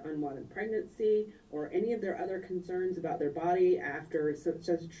or unwanted pregnancy or any of their other concerns about their body after such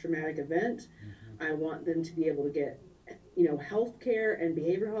a traumatic event. I want them to be able to get, health care and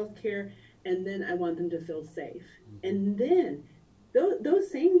behavioral health care, and then I want them to feel safe. And then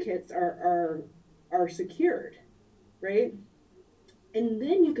those same kits are secured, right? And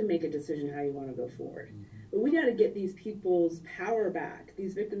then you can make a decision how you want to go forward. But we got to get these people's power back.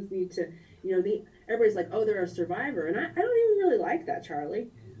 These victims need to, everybody's like, oh, they're a survivor. And I don't even really like that, Charlie.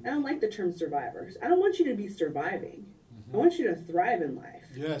 I don't like the term survivors. I don't want you to be surviving. I want you to thrive in life.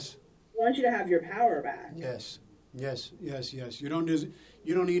 Yes. I want you to have your power back. Yes. You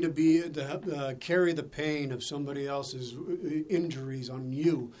You don't need to be to carry the pain of somebody else's injuries on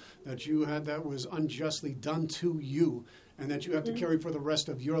you that was unjustly done to you, and that you have to carry for the rest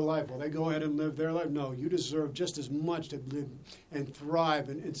of your life. Well, they go ahead and live their life. No, you deserve just as much to live and thrive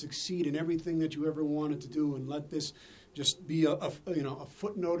and succeed in everything that you ever wanted to do, and let this just be a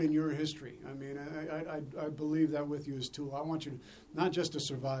footnote in your history. I mean, I believe that with you as too. I want you to not just to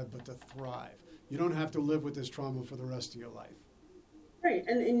survive, but to thrive. You don't have to live with this trauma for the rest of your life. Right,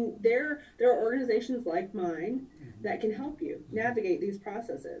 and there are organizations like mine that can help you navigate these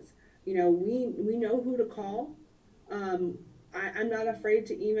processes. We know who to call. I'm not afraid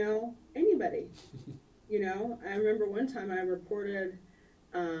to email anybody. I remember one time I reported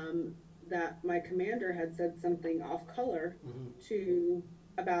that my commander had said something off color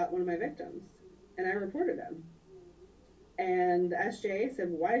about one of my victims, and I reported him. And the SJA said,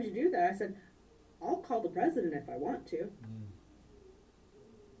 "Why did you do that?" I said, "I'll call the president if I want to."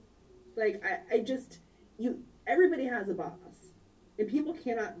 Like, everybody has a boss, and people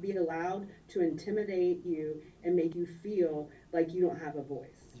cannot be allowed to intimidate you and make you feel like you don't have a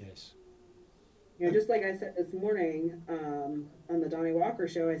voice. Yes. Just like I said this morning on the Donnie Walker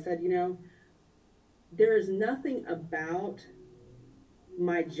show, I said, there is nothing about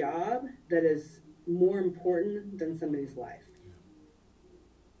my job that is more important than somebody's life. Yeah.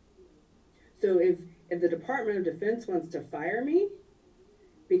 So if the Department of Defense wants to fire me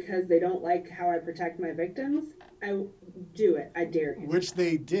because they don't like how I protect my victims, I do it. I dare you. Which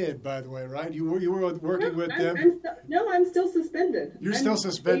they did, by the way, right? You were working with them. I'm still suspended. You're still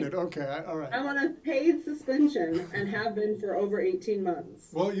suspended. Okay, all right. I'm on a paid suspension and have been for over 18 months.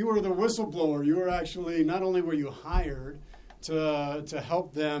 Well, you were the whistleblower. You were actually, not only were you hired to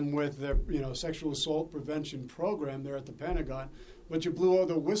help them with their sexual assault prevention program there at the Pentagon, but you blew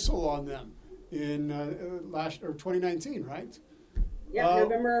the whistle on them in 2019, right? Yeah,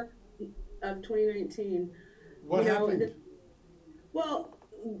 November of 2019. What happened? Well,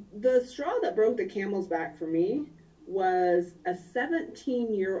 the straw that broke the camel's back for me was a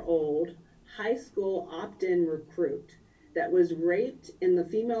 17-year-old high school opt-in recruit that was raped in the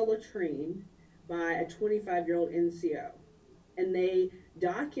female latrine by a 25-year-old NCO. And they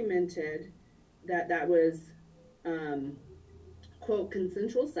documented that was, quote,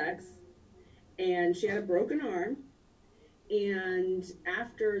 consensual sex, and she had a broken arm. And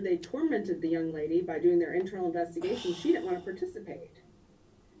after they tormented the young lady by doing their internal investigation, she didn't want to participate.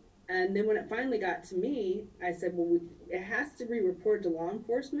 And then when it finally got to me, I said, well, it has to be reported to law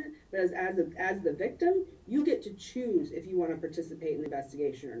enforcement, but as the victim, you get to choose if you want to participate in the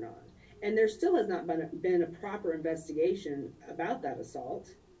investigation or not. And there still has not been a proper investigation about that assault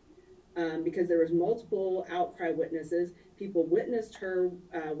because there was multiple outcry witnesses. People witnessed her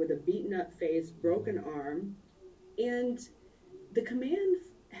with a beaten up face, broken arm, and the command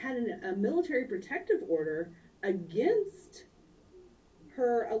had a military protective order against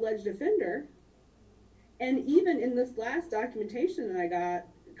her alleged offender. And even in this last documentation that I got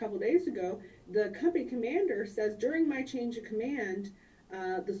a couple days ago, the company commander says, during my change of command,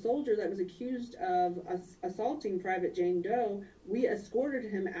 the soldier that was accused of assaulting Private Jane Doe, we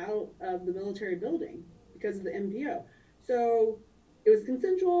escorted him out of the military building because of the MPO. So it was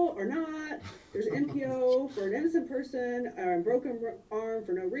consensual or not. There's an MPO for an innocent person or a broken arm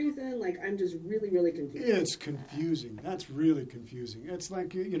for no reason. Like, I'm just really, really confused. It's confusing. That's really confusing. It's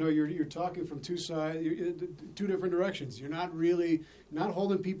like, you're talking from two different directions. You're not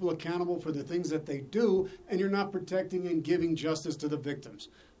holding people accountable for the things that they do, and you're not protecting and giving justice to the victims.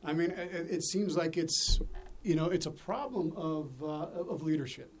 I mean, it seems like it's a problem of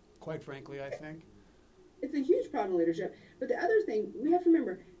leadership, quite frankly, I think. It's a huge problem in leadership. But the other thing, we have to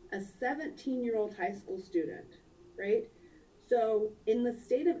remember, a 17-year-old high school student, right? So in the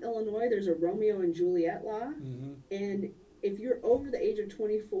state of Illinois, there's a Romeo and Juliet law. Mm-hmm. And if you're over the age of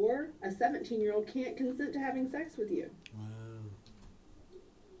 24, a 17-year-old can't consent to having sex with you.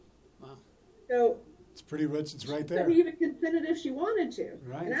 Wow. So it's pretty rich. It's right there. She even consented if she wanted to.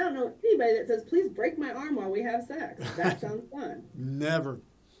 Right. And I don't know anybody that says, please break my arm while we have sex. That sounds fun. Never.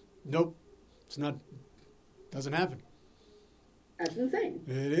 Nope. It's not. Doesn't happen. That's insane.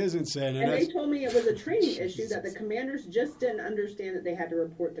 It is insane. And they told me it was a training issue that the commanders just didn't understand that they had to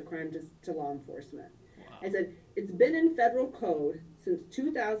report the crime to law enforcement. Wow. I said, it's been in federal code since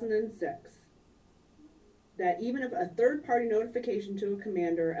 2006 that even if a third-party notification to a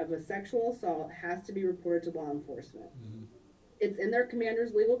commander of a sexual assault has to be reported to law enforcement. Mm-hmm. It's in their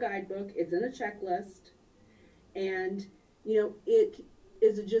commander's legal guidebook. It's in a checklist. And, it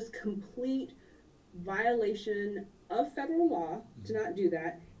is just complete violation of federal law to not do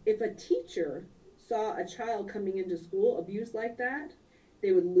that. If a teacher saw a child coming into school abused like that,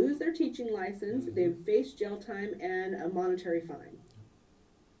 they would lose their teaching license, they would face jail time and a monetary fine.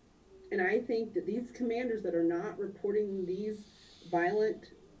 And I think that these commanders that are not reporting these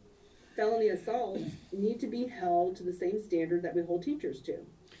violent felony assaults need to be held to the same standard that we hold teachers to.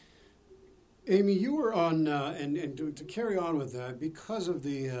 Amy, you were on, and to carry on with that, because of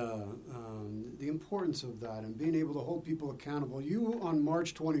the importance of that and being able to hold people accountable, you on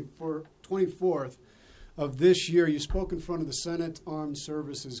March 24th of this year, you spoke in front of the Senate Armed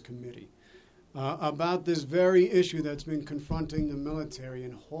Services Committee about this very issue that's been confronting the military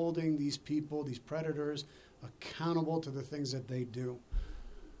and holding these people, these predators, accountable to the things that they do.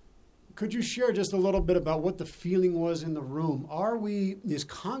 Could you share just a little bit about what the feeling was in the room? Is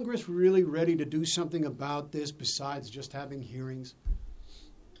Congress really ready to do something about this besides just having hearings?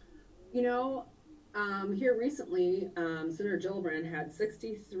 You know, here recently, Senator Gillibrand had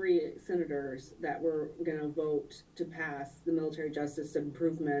 63 senators that were going to vote to pass the Military Justice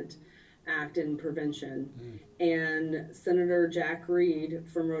Improvement Act and Prevention. And Senator Jack Reed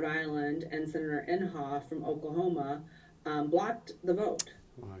from Rhode Island and Senator Inhofe from Oklahoma blocked the vote.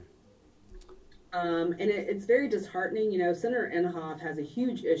 Why? And it's very disheartening. You know, Senator Inhofe has a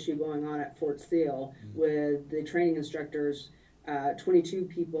huge issue going on at Fort Sill with the training instructors, 22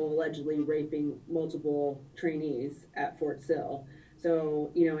 people allegedly raping multiple trainees at Fort Sill.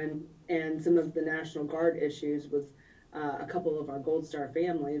 So, you know, and some of the National Guard issues with a couple of our Gold Star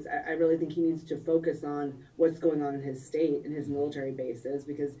families, I really think he needs to focus on what's going on in his state and his military bases,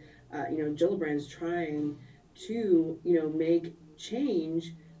 because, you know, Gillibrand's trying to, you know, make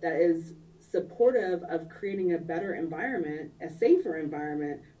change that is supportive of creating a better environment, a safer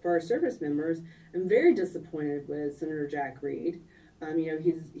environment for our service members. I'm very disappointed with Senator Jack Reed. You know,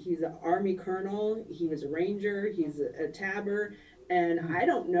 he's an Army colonel, he was a Ranger, he's a tabber, and I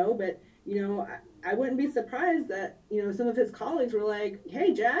don't know, but, you know, I wouldn't be surprised that, you know, some of his colleagues were like,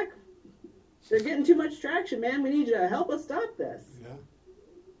 hey, Jack, they're getting too much traction, man. We need you to help us stop this. Yeah.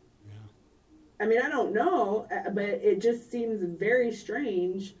 I mean, I don't know, but it just seems very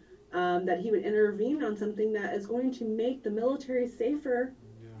strange that he would intervene on something that is going to make the military safer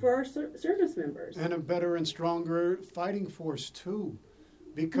for our service members. And a better and stronger fighting force, too.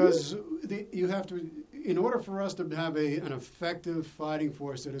 Because you have to, in order for us to have an effective fighting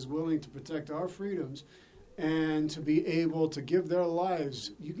force that is willing to protect our freedoms and to be able to give their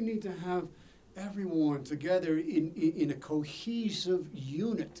lives, you need to have everyone together in a cohesive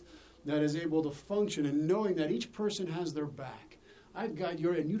unit that is able to function, and knowing that each person has their back. I've got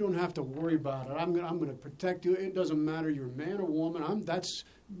your, and you don't have to worry about it. I'm going to protect you. It doesn't matter you're a man or woman.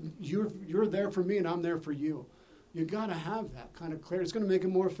 You're there for me, and I'm there for you. You got to have that kind of clarity. It's going to make a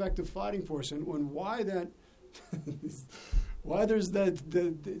more effective fighting force. And why there's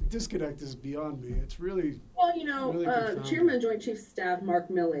that disconnect is beyond me. It's really really Chairman of Joint Chiefs of Staff Mark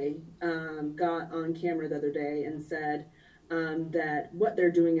Milley got on camera the other day and said that what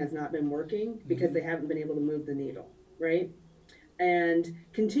they're doing has not been working because they haven't been able to move the needle, right? And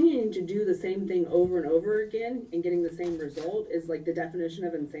continuing to do the same thing over and over again and getting the same result is like the definition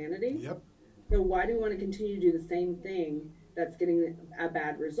of insanity. Yep. So why do we want to continue to do the same thing that's getting a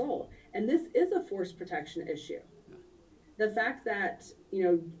bad result? And this is a force protection issue. The fact that, you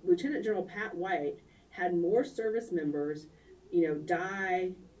know, Lieutenant General Pat White had more service members, you know,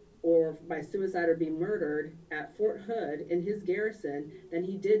 die or by suicide or be murdered at Fort Hood in his garrison than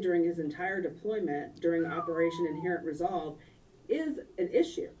he did during his entire deployment during Operation Inherent Resolve is an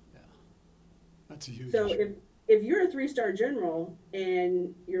issue. Yeah. That's a huge issue. So if you're a 3-star general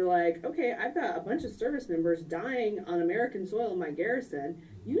and you're like, okay, I've got a bunch of service members dying on American soil in my garrison,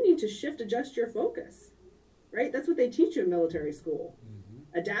 you need to adjust your focus, right? That's what they teach you in military school.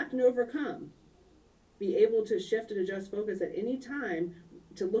 Adapt and overcome. Be able to shift and adjust focus at any time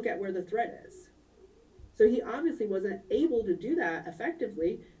to look at where the threat is. So he obviously wasn't able to do that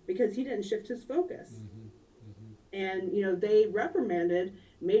effectively because he didn't shift his focus. And, you know, they reprimanded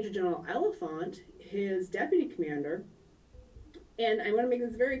Major General Elephant, his deputy commander. And I want to make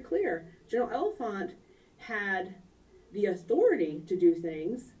this very clear. General Elephant had the authority to do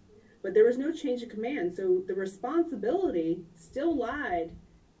things, but there was no change of command. So the responsibility still laid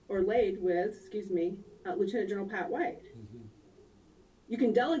with, Lieutenant General Pat White. You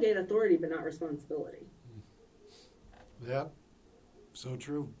can delegate authority, but not responsibility. Yeah, so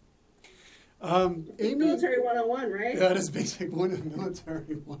true. Amy, military 101, right? That is basic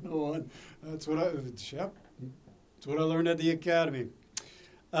military 101. That's what I learned at the academy.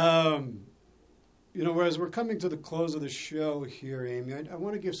 You know, as we're coming to the close of the show here, Amy, I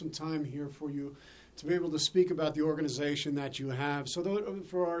want to give some time here for you to be able to speak about the organization that you have. So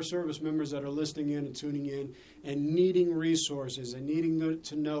for our service members that are listening in and tuning in and needing resources and needing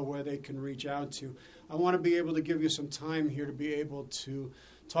to know where they can reach out to, I want to be able to give you some time here to be able to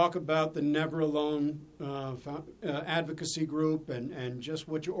talk about the Never Alone advocacy group and just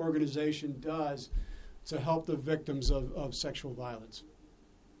what your organization does to help the victims of sexual violence.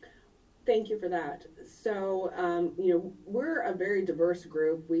 Thank you for that. So, we're a very diverse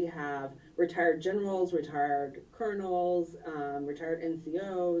group. We have retired generals, retired colonels, retired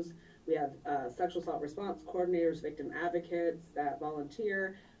NCOs. We have sexual assault response coordinators, victim advocates that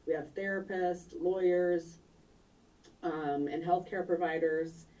volunteer. We have therapists, lawyers, and healthcare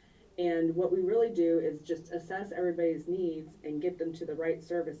providers. And what we really do is just assess everybody's needs and get them to the right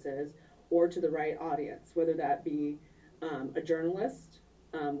services or to the right audience, whether that be a journalist,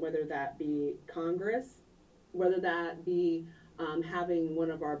 whether that be Congress, whether that be having one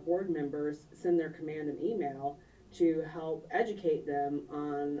of our board members send their command an email to help educate them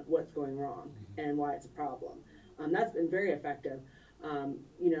on what's going wrong and why it's a problem. That's been very effective.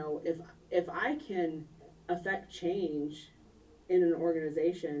 If I can affect change in an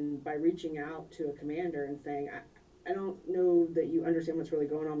organization by reaching out to a commander and saying, I don't know that you understand what's really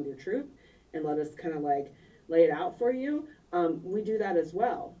going on with your troop, and let us kind of like lay it out for you, we do that as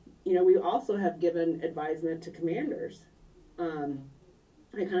well. We also have given advisement to commanders. I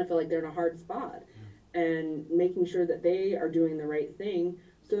kind of feel like they're in a hard spot, and making sure that they are doing the right thing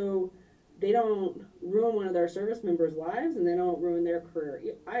so they don't ruin one of their service members' lives and they don't ruin their career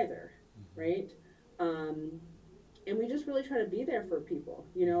either, right? And we just really try to be there for people.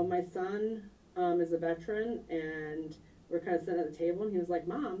 My son is a veteran, and we're kind of sitting at the table, and he was like,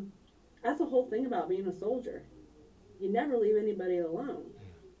 Mom, that's the whole thing about being a soldier. You never leave anybody alone.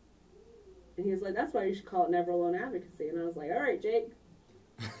 And he was like, that's why you should call it Never Alone Advocacy. And I was like, all right, Jake.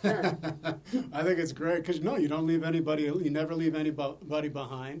 I think it's great because, you don't leave anybody, you never leave anybody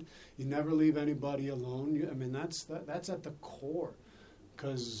behind. You never leave anybody alone. That's at the core.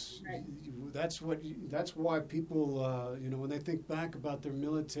 Because right. that's why people, when they think back about their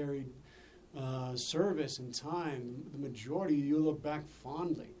military service and time, the majority, you look back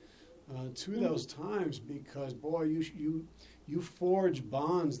fondly to those times because, boy, you forge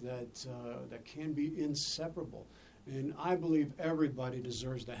bonds that can be inseparable. And I believe everybody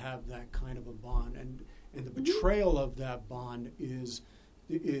deserves to have that kind of a bond. And the betrayal of that bond is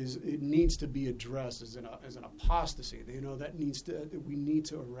it needs to be addressed as an apostasy. We need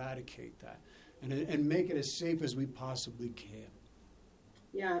to eradicate that and make it as safe as we possibly can.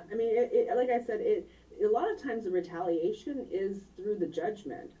 Yeah, like I said, a lot of times the retaliation is through the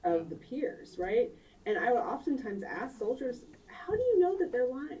judgment of the peers, right? And I would oftentimes ask soldiers, how do you know that they're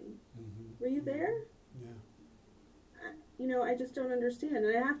lying? Were you there? Yeah. I just don't understand.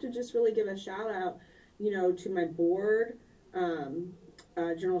 And I have to just really give a shout out, to my board,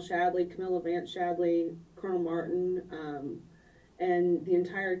 General Shadley, Camilla Vance Shadley, Colonel Martin, and the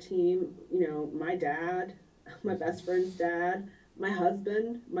entire team, my dad, my best friend's dad, my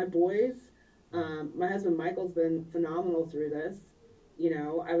husband, my boys. My husband Michael's been phenomenal through this.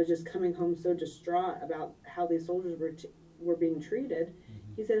 I was just coming home so distraught about how these soldiers were being treated.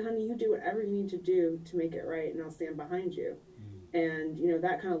 He said, honey, you do whatever you need to do to make it right, and I'll stand behind you. And,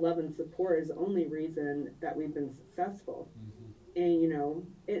 that kind of love and support is the only reason that we've been successful. And,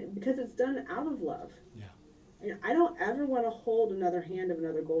 because it's done out of love. Yeah. I don't ever want to hold another hand of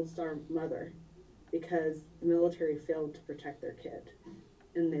another Gold Star mother because the military failed to protect their kid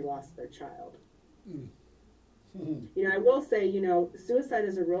and they lost their child. I will say, suicide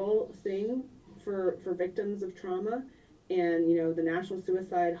is a real thing for victims of trauma. And, the National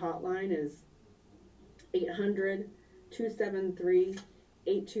Suicide Hotline is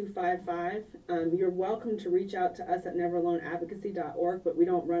 800-273-8255. You're welcome to reach out to us at neveraloneadvocacy.org, but we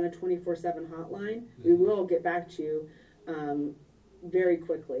don't run a 24/7 hotline. We will get back to you very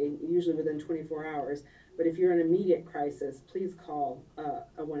quickly, usually within 24 hours. But if you're in an immediate crisis, please call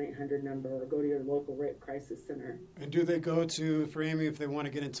a 1-800 number or go to your local rape crisis center. And do they go to, for Amy, if they want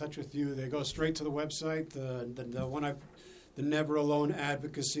to get in touch with you, they go straight to the website, the one the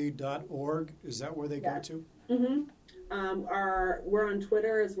neveraloneadvocacy.org? Is that where they go to? We're on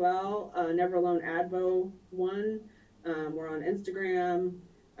Twitter as well, Never Alone Advo 1. We're on Instagram,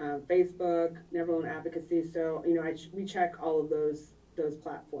 Facebook, Never Alone Advocacy. So, we check all of those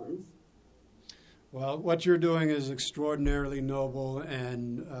platforms. Well, what you're doing is extraordinarily noble,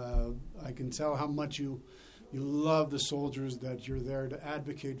 and I can tell how much you love the soldiers that you're there to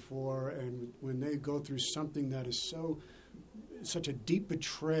advocate for, and when they go through something that is such a deep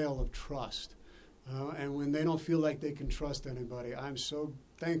betrayal of trust, and when they don't feel like they can trust anybody, I'm so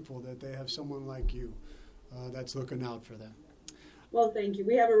thankful that they have someone like you that's looking out for them. Well, thank you.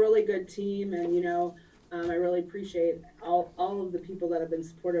 We have a really good team, and, I really appreciate all of the people that have been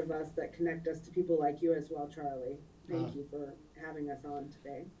supportive of us, that connect us to people like you as well, Charlie. Thank you for having us on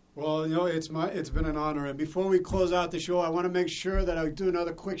today. Well, it's been an honor. And before we close out the show, I want to make sure that I do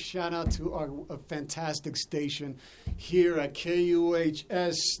another quick shout out to our fantastic station here at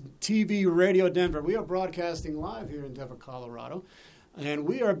KUHS TV Radio Denver. We are broadcasting live here in Denver, Colorado. And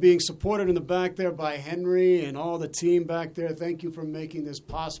we are being supported in the back there by Henry and all the team back there. Thank you for making this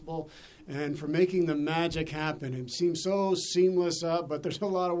possible and for making the magic happen. It seems so seamless, but there's a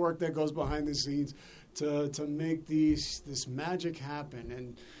lot of work that goes behind the scenes to make this magic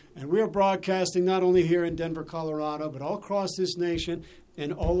happen. And we are broadcasting not only here in Denver, Colorado, but all across this nation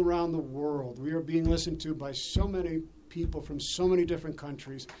and all around the world. We are being listened to by so many people from so many different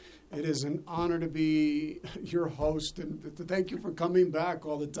countries. It is an honor to be your host, and to thank you for coming back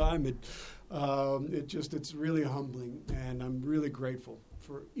all the time. It's really humbling, and I'm really grateful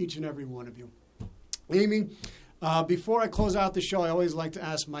for each and every one of you. Amy, before I close out the show, I always like to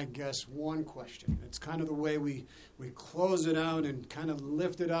ask my guests one question. It's kind of the way we close it out and kind of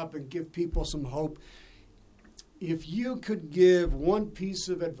lift it up and give people some hope. If you could give one piece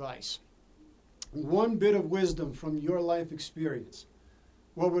of advice, one bit of wisdom from your life experience,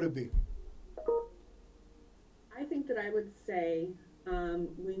 what would it be? I think that I would say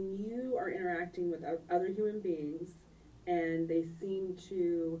when you are interacting with other human beings and they seem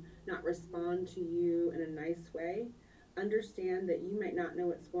to not respond to you in a nice way, understand that you might not know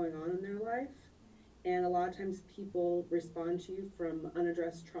what's going on in their life. And a lot of times people respond to you from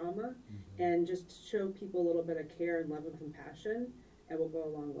unaddressed trauma, and just show people a little bit of care and love and compassion, and will go a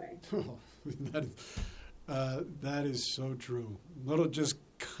long way. That is so true. Little just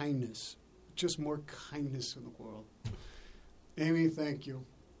kindness, just more kindness in the world. Amy, thank you.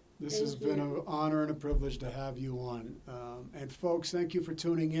 This has been an honor and a privilege to have you on. And folks, thank you for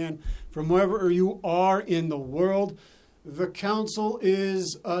tuning in. From wherever you are in the world, the council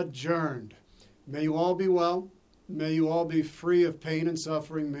is adjourned. May you all be well. May you all be free of pain and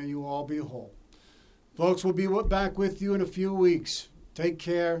suffering. May you all be whole. Folks, we'll be back with you in a few weeks. Take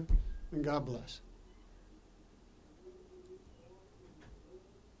care, and God bless.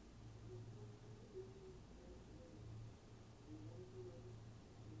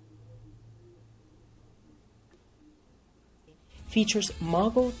 Features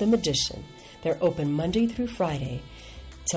Moggle the Magician. They're open Monday through Friday,